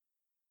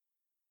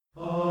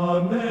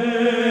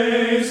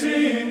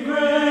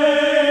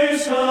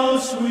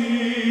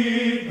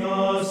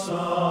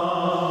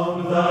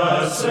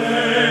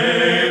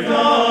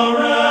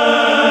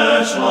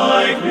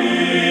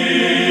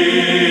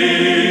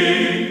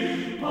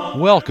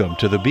Welcome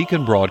to the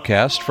Beacon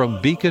broadcast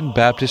from Beacon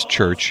Baptist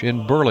Church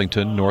in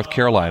Burlington, North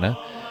Carolina,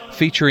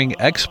 featuring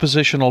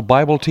expositional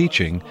Bible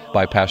teaching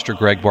by Pastor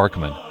Greg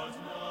Barkman.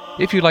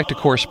 If you'd like to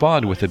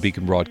correspond with the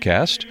Beacon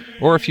broadcast,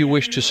 or if you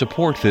wish to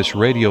support this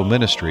radio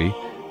ministry,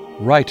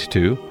 write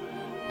to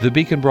the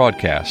Beacon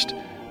Broadcast,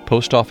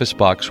 Post Office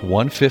Box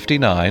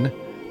 159,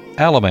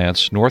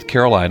 Alamance, North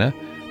Carolina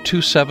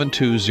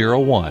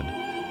 27201,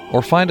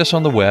 or find us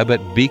on the web at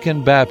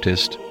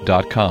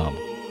beaconbaptist.com.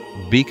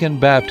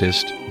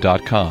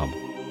 beaconbaptist.com.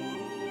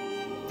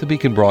 The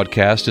Beacon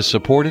broadcast is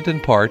supported in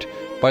part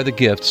by the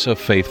gifts of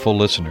faithful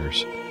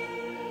listeners.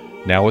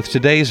 Now with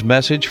today's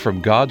message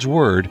from God's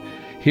Word,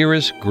 here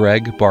is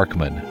Greg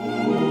Barkman.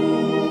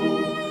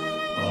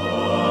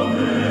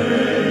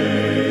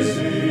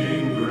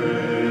 Amazing Grace.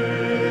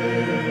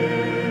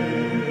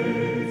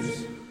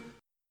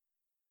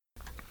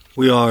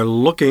 We are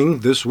looking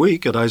this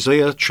week at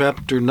Isaiah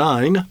chapter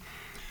 9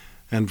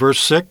 and verse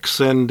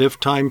 6, and if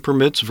time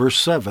permits, verse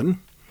 7.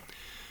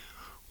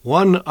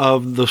 One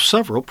of the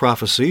several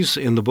prophecies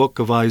in the book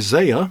of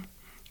Isaiah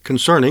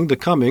concerning the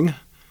coming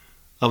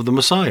of the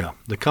Messiah,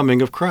 the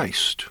coming of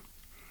Christ.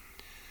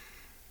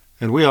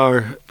 And we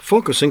are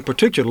focusing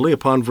particularly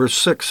upon verse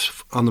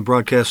 6 on the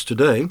broadcast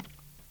today,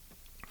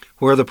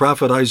 where the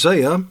prophet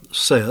Isaiah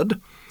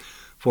said,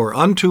 "For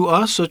unto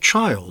us a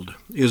child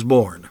is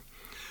born,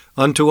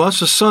 unto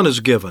us a son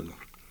is given,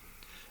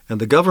 and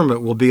the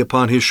government will be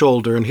upon his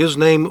shoulder, and his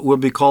name will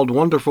be called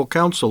Wonderful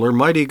Counselor,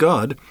 Mighty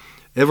God,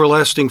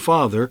 Everlasting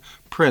Father,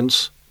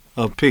 Prince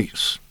of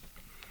Peace."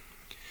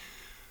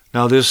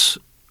 Now this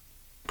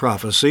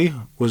prophecy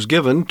was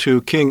given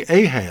to King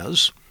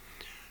Ahaz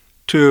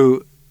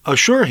to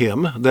assure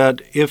him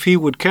that if he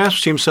would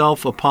cast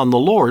himself upon the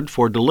Lord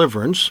for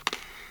deliverance,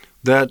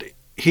 that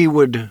he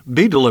would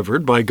be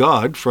delivered by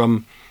God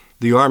from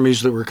the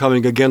armies that were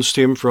coming against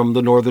him from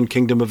the northern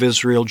kingdom of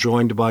Israel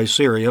joined by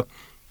Syria.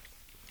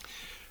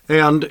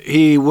 And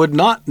he would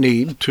not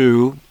need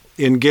to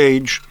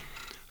engage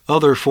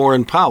other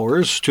foreign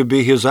powers to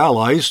be his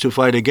allies to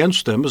fight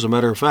against them. As a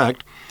matter of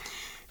fact,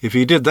 if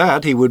he did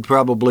that, he would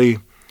probably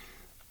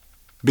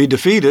be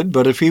defeated.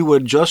 But if he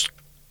would just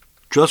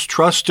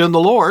trust in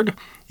the Lord,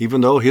 even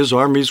though his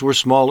armies were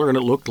smaller and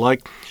it looked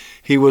like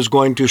he was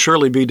going to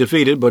surely be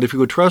defeated, but if he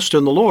would trust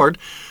in the Lord,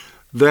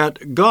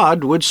 that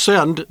God would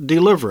send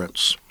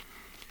deliverance.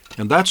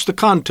 And that's the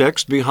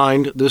context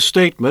behind this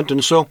statement.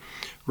 And so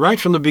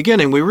right from the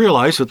beginning, we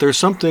realize that there's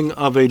something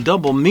of a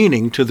double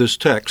meaning to this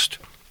text,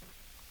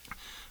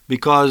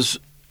 because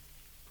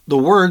the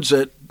words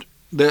that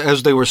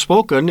as they were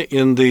spoken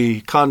in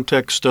the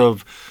context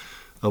of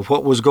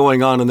what was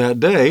going on in that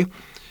day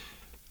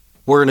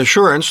were an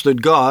assurance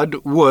that God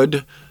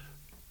would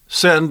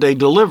send a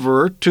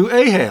deliverer to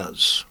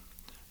Ahaz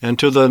and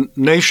to the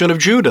nation of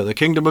Judah, the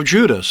kingdom of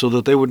Judah, so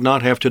that they would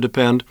not have to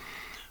depend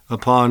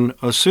upon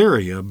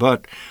Assyria.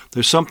 But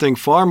there's something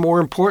far more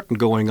important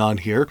going on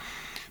here,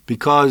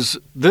 because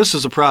this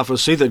is a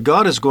prophecy that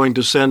God is going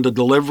to send a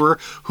deliverer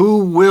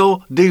who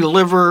will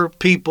deliver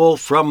people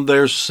from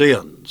their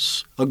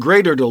sins, a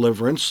greater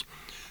deliverance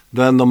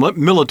than the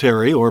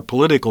military or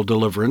political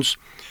deliverance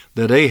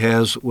that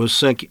Ahaz was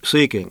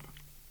seeking.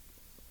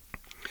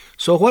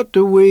 So what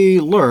do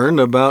we learn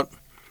about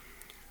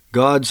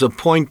God's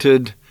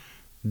appointed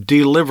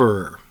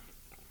deliverer?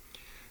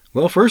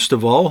 Well, first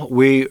of all,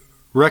 we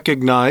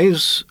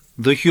recognize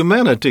the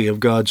humanity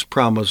of God's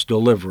promised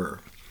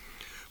deliverer.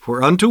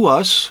 For unto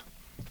us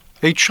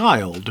a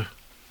child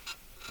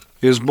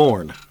is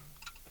born.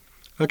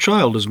 A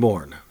child is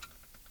born.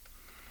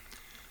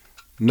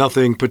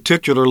 Nothing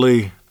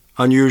particularly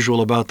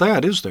unusual about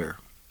that, is there?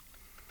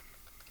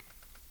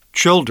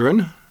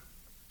 Children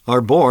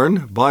are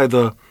born by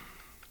the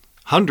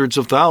hundreds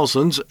of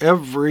thousands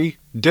every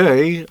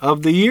day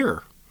of the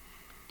year.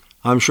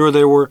 I'm sure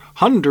there were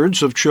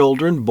hundreds of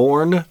children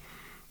born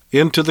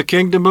into the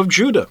kingdom of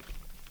Judah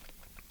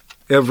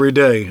every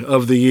day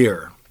of the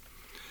year.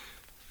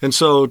 And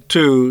so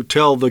to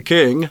tell the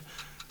king,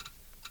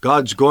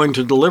 God's going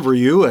to deliver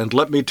you, and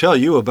let me tell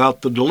you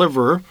about the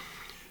deliverer,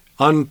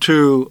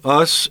 unto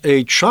us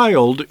a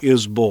child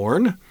is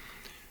born,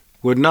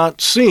 would not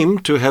seem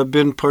to have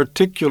been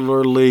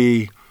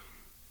particularly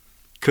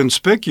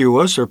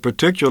conspicuous or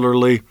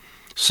particularly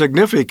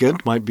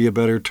significant, might be a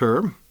better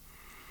term.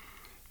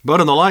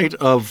 But in the light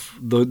of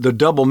the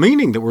double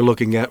meaning that we're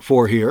looking at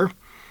for here,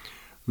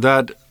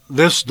 that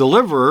this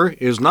deliverer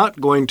is not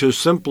going to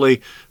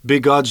simply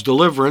be God's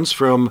deliverance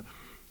from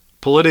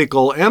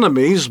political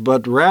enemies,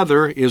 but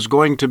rather is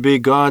going to be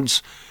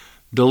God's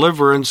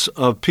deliverance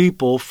of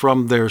people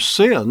from their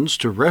sins,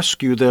 to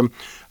rescue them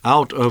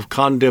out of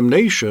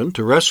condemnation,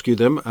 to rescue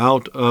them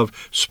out of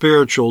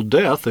spiritual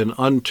death and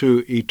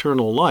unto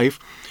eternal life,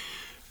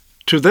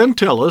 to then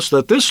tell us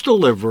that this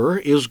deliverer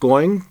is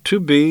going to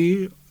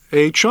be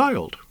a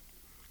child.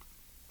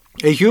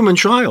 A human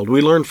child.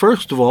 We learn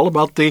first of all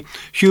about the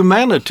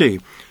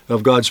humanity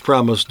of God's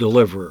promised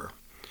deliverer.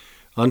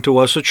 Unto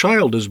us a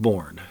child is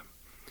born.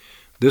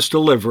 This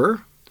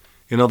deliverer,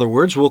 in other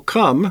words, will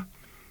come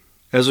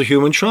as a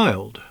human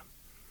child.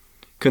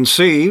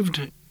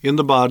 conceived in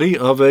the body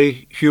of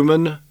a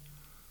human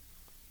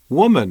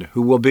woman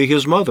who will be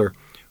his mother,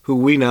 who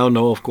we now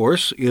know, of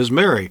course, is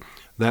Mary.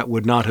 That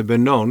would not have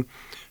been known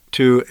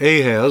to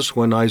Ahaz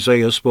when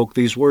Isaiah spoke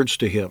these words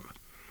to him.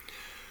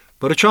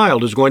 But a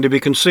child is going to be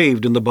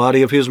conceived in the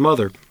body of his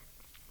mother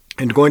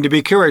and going to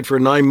be carried for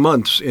 9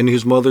 months in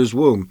his mother's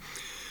womb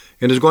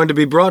and is going to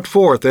be brought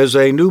forth as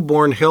a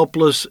newborn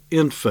helpless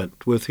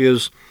infant with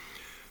his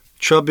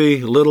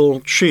chubby little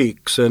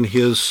cheeks and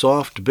his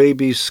soft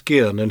baby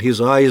skin and his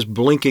eyes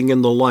blinking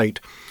in the light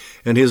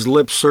and his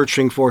lips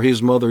searching for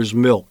his mother's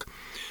milk.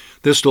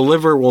 This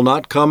deliverer will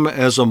not come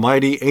as a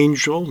mighty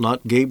angel,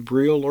 not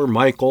Gabriel or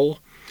Michael.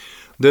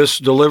 This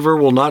deliverer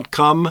will not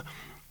come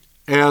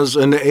as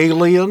an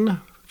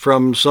alien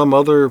from some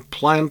other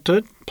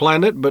planet,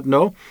 but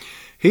no,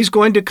 he's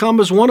going to come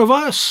as one of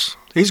us.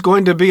 He's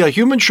going to be a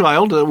human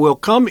child that will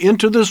come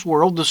into this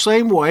world the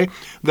same way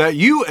that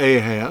you,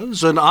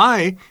 Ahaz, and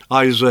I,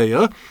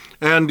 Isaiah,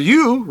 and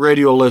you,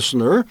 radio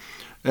listener,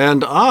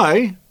 and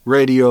I,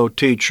 radio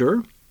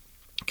teacher,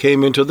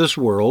 came into this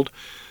world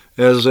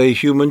as a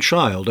human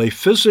child, a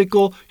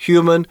physical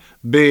human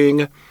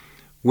being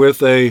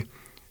with a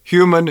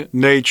human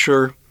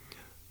nature.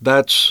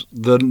 That's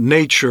the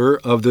nature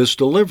of this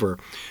deliverer.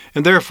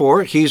 And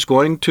therefore, he's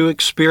going to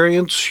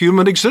experience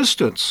human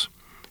existence,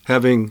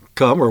 having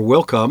come, or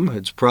will come,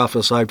 it's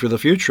prophesied for the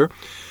future,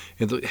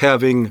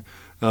 having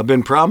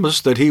been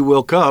promised that he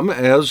will come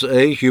as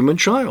a human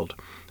child.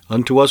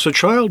 Unto us a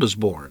child is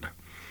born.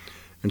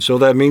 And so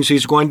that means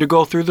he's going to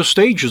go through the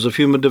stages of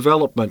human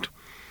development: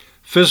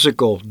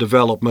 physical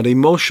development,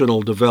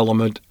 emotional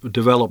development,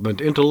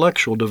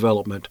 intellectual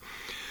development.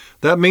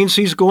 That means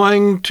he's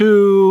going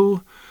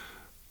to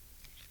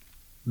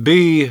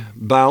be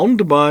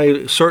bound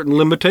by certain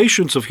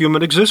limitations of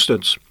human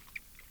existence.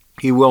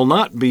 He will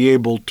not be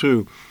able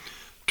to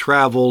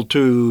travel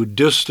to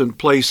distant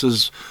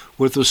places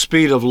with the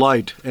speed of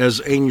light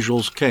as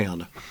angels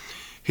can.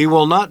 He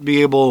will not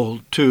be able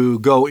to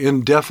go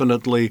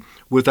indefinitely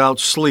without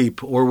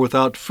sleep or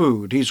without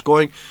food. He's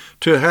going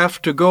to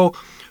have to go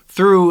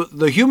through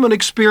the human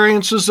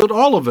experiences that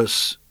all of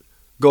us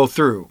go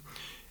through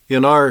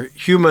in our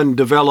human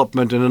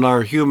development and in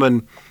our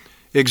human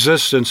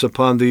existence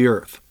upon the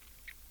earth.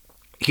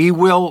 He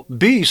will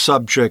be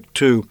subject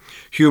to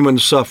human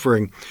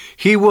suffering.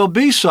 He will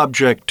be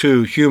subject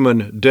to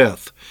human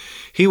death.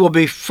 He will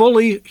be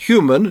fully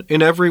human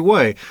in every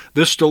way.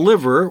 This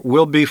deliverer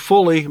will be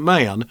fully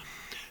man,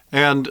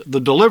 and the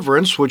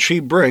deliverance which he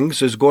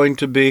brings is going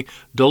to be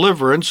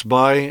deliverance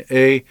by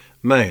a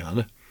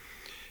man,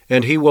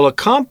 and he will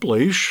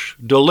accomplish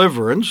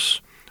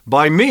deliverance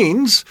by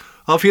means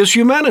of his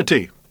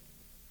humanity.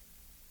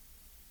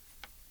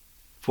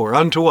 For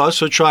unto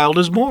us a child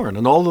is born,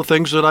 and all the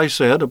things that I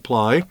said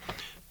apply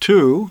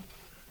to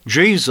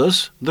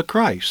Jesus the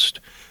Christ.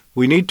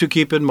 We need to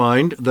keep in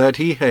mind that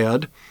he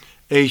had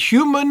a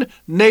human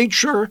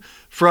nature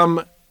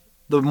from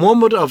the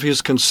moment of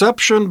his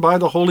conception by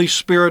the Holy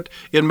Spirit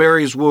in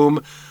Mary's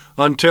womb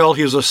until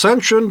his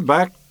ascension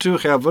back to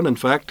heaven. In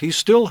fact, he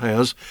still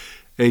has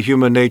a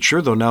human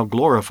nature, though now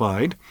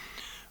glorified.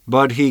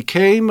 But he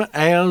came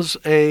as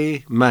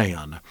a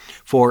man.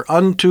 For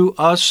unto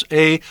us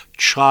a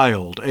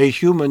child, a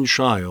human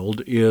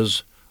child,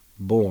 is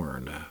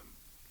born.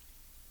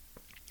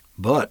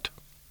 But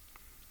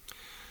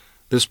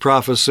this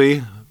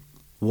prophecy,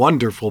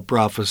 wonderful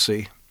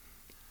prophecy,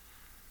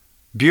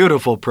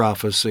 beautiful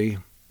prophecy,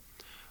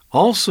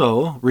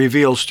 also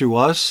reveals to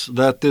us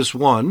that this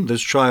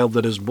child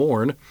that is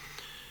born,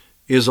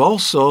 is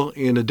also,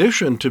 in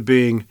addition to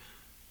being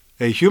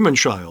a human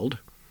child,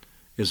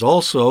 is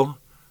also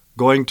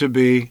going to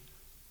be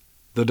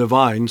the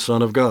divine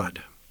Son of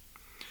God.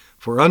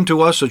 For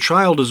unto us a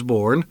child is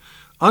born,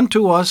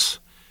 unto us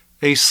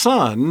a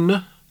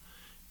son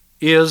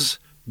is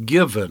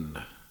given.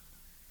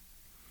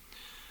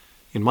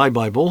 In my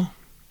Bible,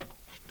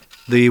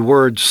 the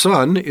word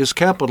son is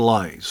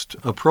capitalized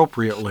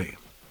appropriately.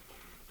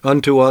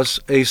 Unto us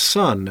a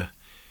son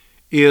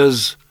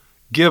is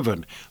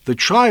given. The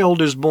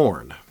child is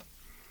born.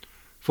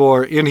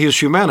 For in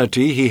his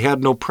humanity he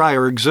had no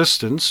prior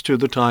existence to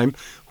the time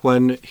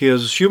when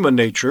his human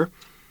nature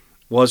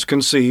was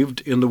conceived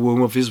in the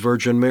womb of his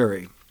Virgin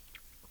Mary.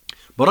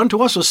 But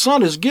unto us a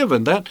son is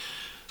given. That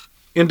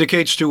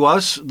indicates to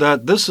us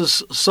that this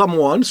is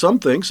someone,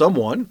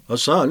 a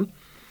son,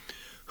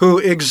 who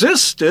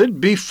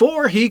existed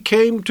before he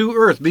came to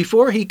earth,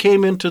 before he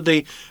came into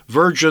the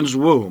Virgin's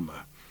womb.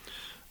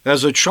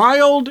 As a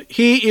child,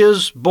 he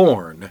is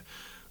born,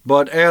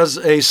 but as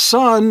a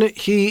son,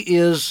 he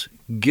is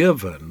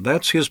given.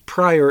 That's his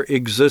prior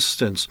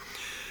existence.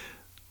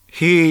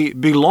 He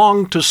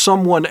belonged to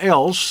someone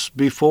else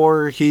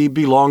before he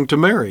belonged to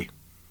Mary.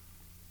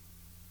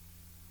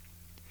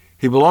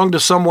 He belonged to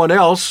someone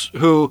else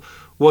who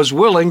was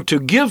willing to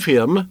give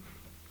him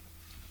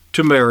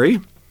to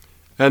Mary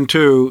and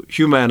to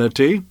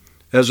humanity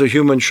as a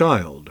human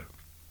child.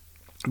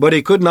 But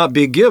he could not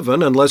be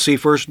given unless he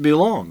first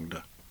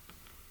belonged.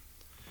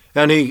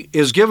 And he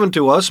is given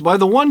to us by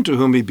the one to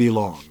whom he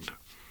belonged.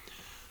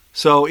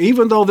 So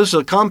even though this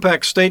is a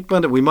compact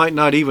statement and we might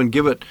not even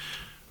give it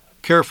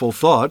careful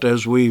thought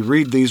as we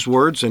read these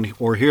words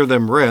or hear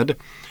them read,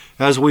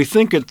 as we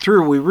think it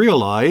through, we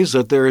realize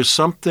that there is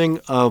something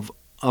of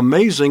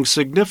amazing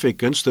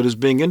significance that is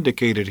being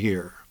indicated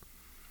here.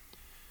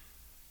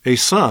 A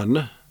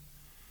son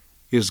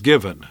is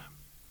given.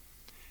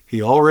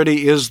 He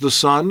already is the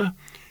Son.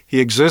 He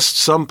exists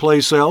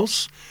someplace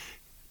else,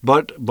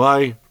 but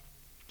by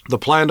the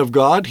plan of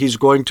God, he's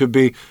going to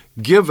be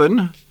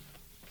given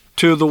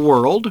to the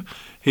world.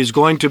 He's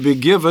going to be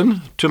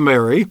given to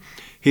Mary.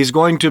 He's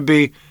going to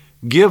be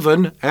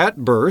given at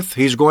birth.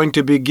 He's going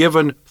to be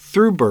given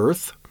through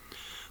birth.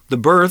 The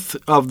birth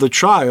of the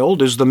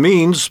child is the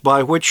means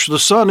by which the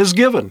Son is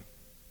given.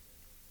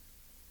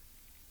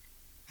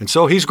 And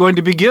so he's going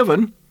to be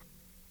given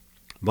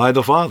by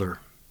the Father.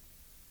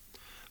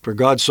 For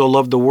God so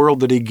loved the world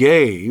that he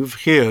gave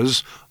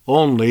his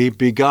only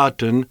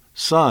begotten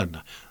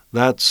Son.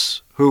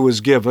 That's who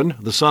is given,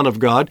 the Son of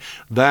God.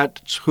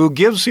 That's who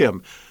gives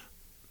him,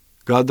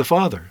 God the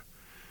Father.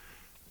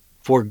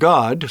 For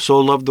God so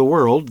loved the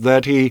world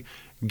that he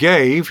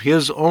gave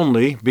his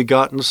only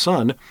begotten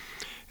Son.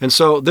 And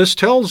so this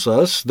tells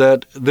us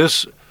that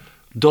this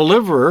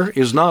deliverer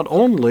is not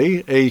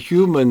only a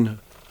human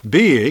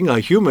being, a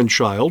human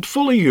child,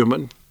 fully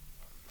human,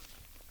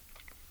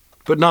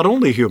 but not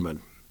only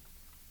human.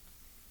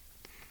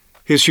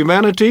 His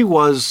humanity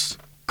was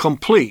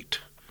complete.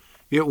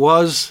 It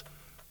was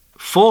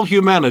full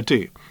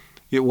humanity.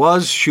 It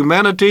was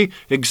humanity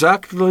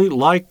exactly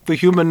like the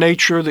human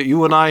nature that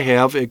you and I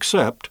have,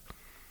 except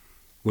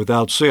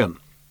without sin.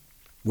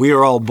 We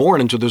are all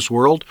born into this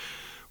world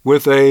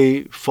with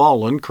a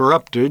fallen,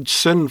 corrupted,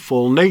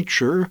 sinful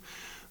nature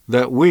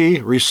that we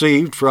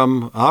received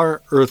from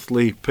our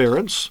earthly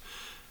parents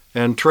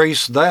and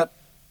trace that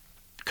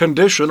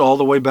condition all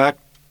the way back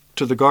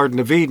to the Garden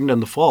of Eden in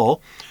the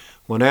fall,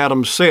 when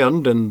Adam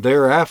sinned and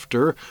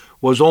thereafter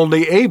was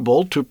only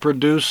able to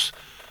produce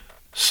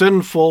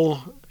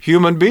sinful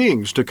human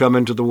beings to come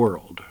into the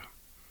world.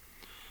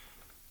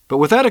 But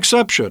with that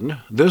exception,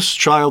 this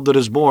child that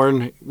is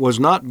born was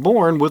not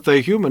born with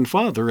a human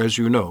father, as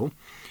you know,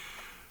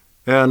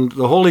 and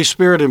the Holy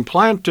Spirit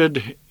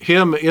implanted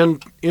him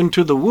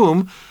into the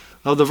womb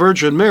of the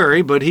Virgin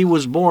Mary, but he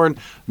was born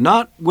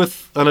not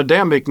with an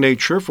Adamic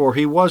nature, for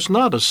he was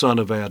not a son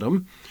of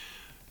Adam.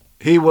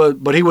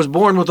 But he was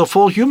born with a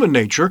full human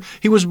nature.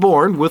 He was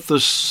born with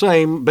the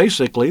same,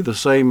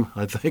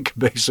 I think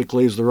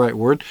basically is the right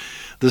word,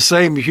 the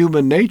same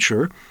human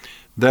nature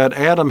that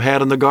Adam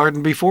had in the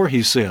garden before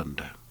he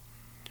sinned.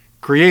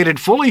 Created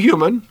fully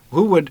human.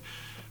 Who would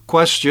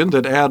question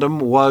that Adam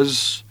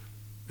was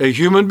a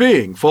human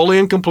being, fully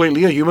and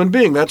completely a human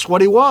being? That's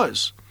what he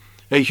was,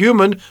 a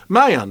human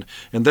man.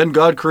 And then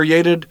God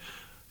created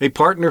a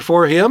partner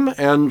for him,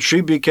 and she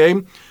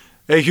became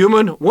a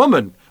human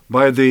woman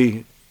by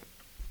the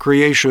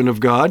creation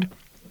of God.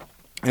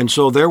 And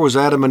so there was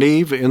Adam and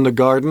Eve in the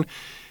garden,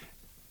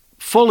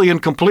 fully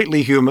and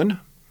completely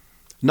human,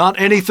 not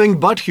anything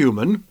but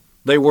human.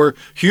 They were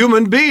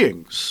human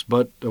beings,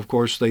 but of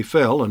course they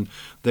fell, and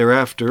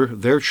thereafter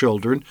their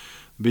children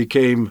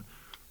became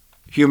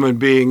human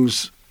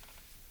beings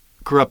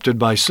corrupted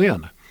by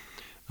sin.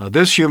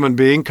 This human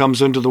being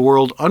comes into the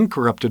world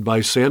uncorrupted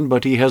by sin,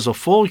 but he has a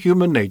full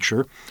human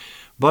nature,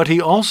 but he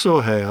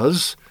also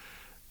has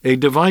a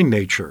divine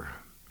nature.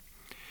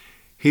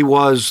 He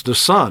was the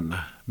Son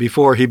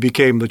before he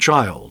became the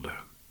child.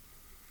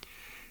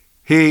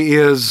 He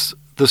is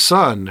the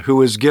Son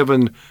who is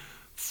given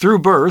through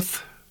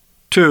birth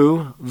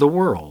to the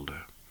world.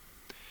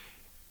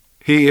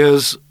 He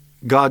is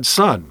God's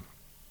Son.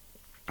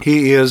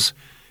 He is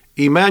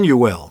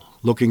Emmanuel,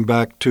 looking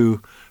back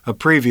to a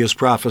previous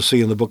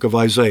prophecy in the book of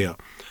Isaiah.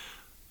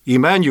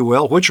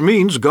 Emmanuel, which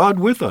means God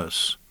with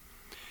us.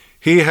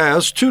 He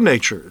has two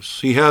natures.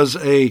 He has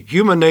a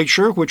human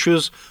nature, which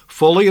is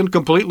fully and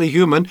completely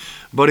human,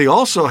 but he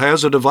also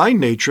has a divine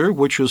nature,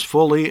 which is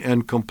fully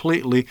and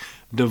completely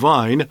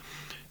divine.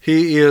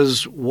 He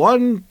is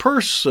one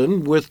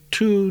person with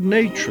two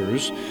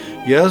natures.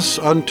 Yes,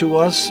 unto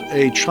us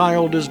a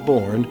child is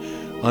born,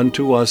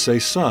 unto us a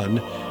son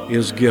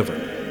is given.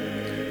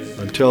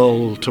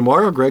 Until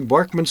tomorrow, Greg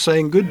Barkman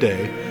saying good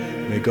day.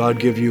 May God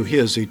give you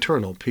his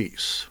eternal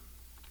peace.